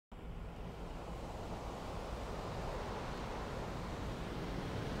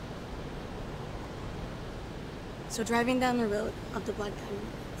So driving down the road of the Black Diamond,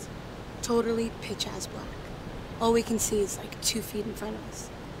 it's totally pitch-ass black. All we can see is like 2 feet in front of us.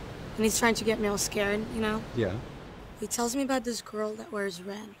 And he's trying to get me all scared, you know? Yeah. He tells me about this girl that wears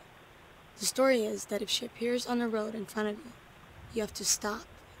red. The story is that if she appears on the road in front of you, you have to stop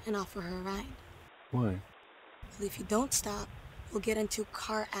and offer her a ride. Why? Well, if you don't stop, you'll get into a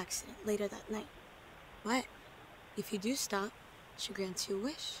car accident later that night. But if you do stop, she grants you a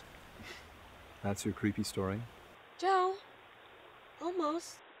wish. That's your creepy story? Joe,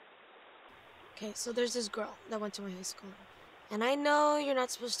 almost. Okay, so there's this girl that went to my high school. And I know you're not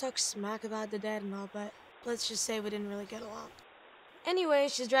supposed to talk smack about the dead and all, but let's just say we didn't really get along. Anyway,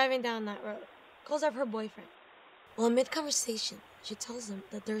 she's driving down that road. Calls up her boyfriend. Well, in mid-conversation, she tells him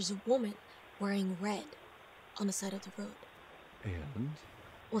that there's a woman wearing red on the side of the road. And?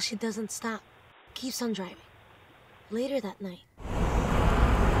 Well, she doesn't stop. Keeps on driving. Later that night.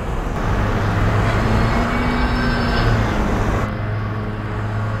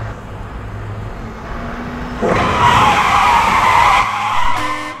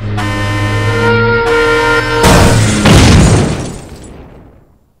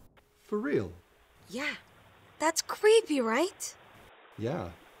 For real? Yeah. That's creepy, right? Yeah.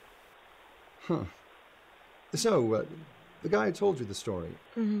 Huh. So, the guy who told you the story,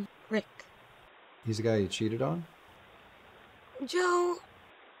 Mm-hmm. Rick. he's the guy you cheated on? Joe,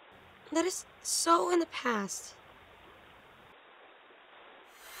 that is so in the past.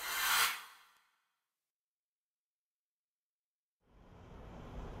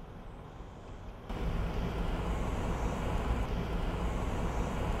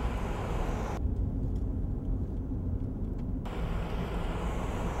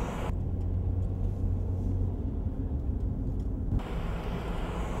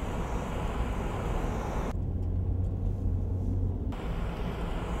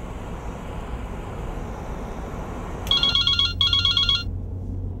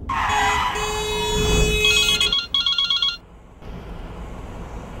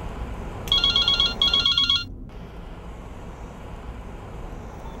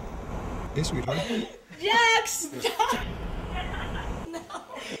 Hey, sweetheart. Jack, stop! No.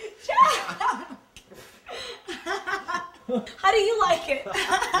 Jack! How do you like it? Oh,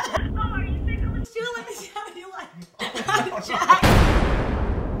 are you sick of it? Let me see how you like it. Jack!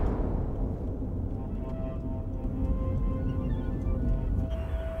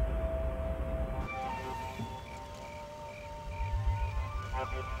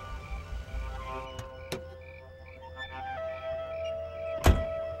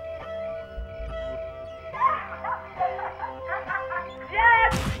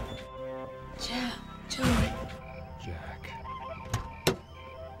 Jack.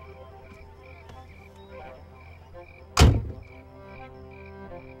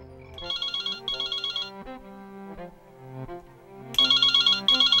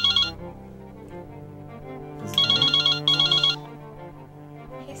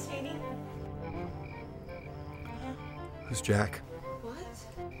 Hey, sweetie. Who's Jack? What?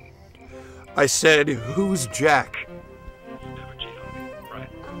 I said, who's Jack? Never cheat on me, right?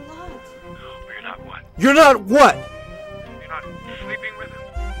 I'm not. But you're not what? You're not what? You're not sleeping with him?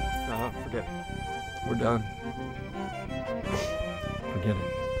 No, forget it. We're done. Forget it.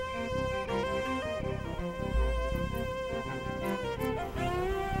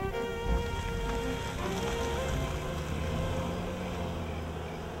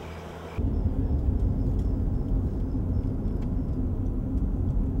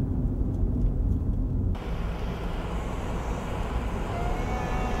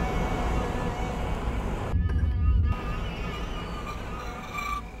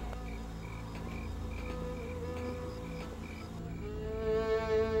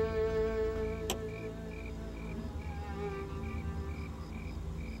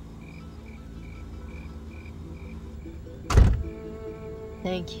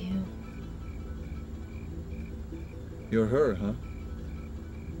 Thank you. You're her, huh?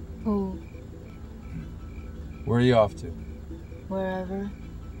 Who? Where are you off to? Wherever.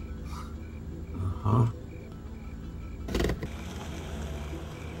 Huh?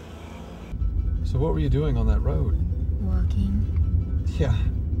 So what were you doing on that road? Walking. Yeah.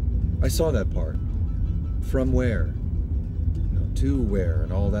 I saw that part. From where? To where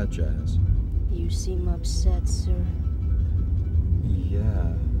and all that jazz. You seem upset, sir.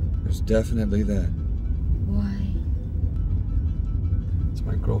 Yeah. There's definitely that. Why? It's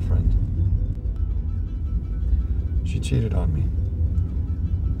my girlfriend. She cheated on me.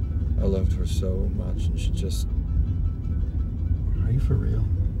 I loved her so much and she just... Are you for real?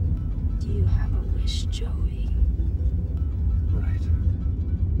 Do you have a wish, Joey? Right.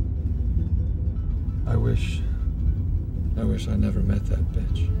 I wish I wish I never met that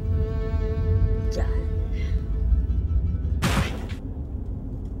bitch. Dad.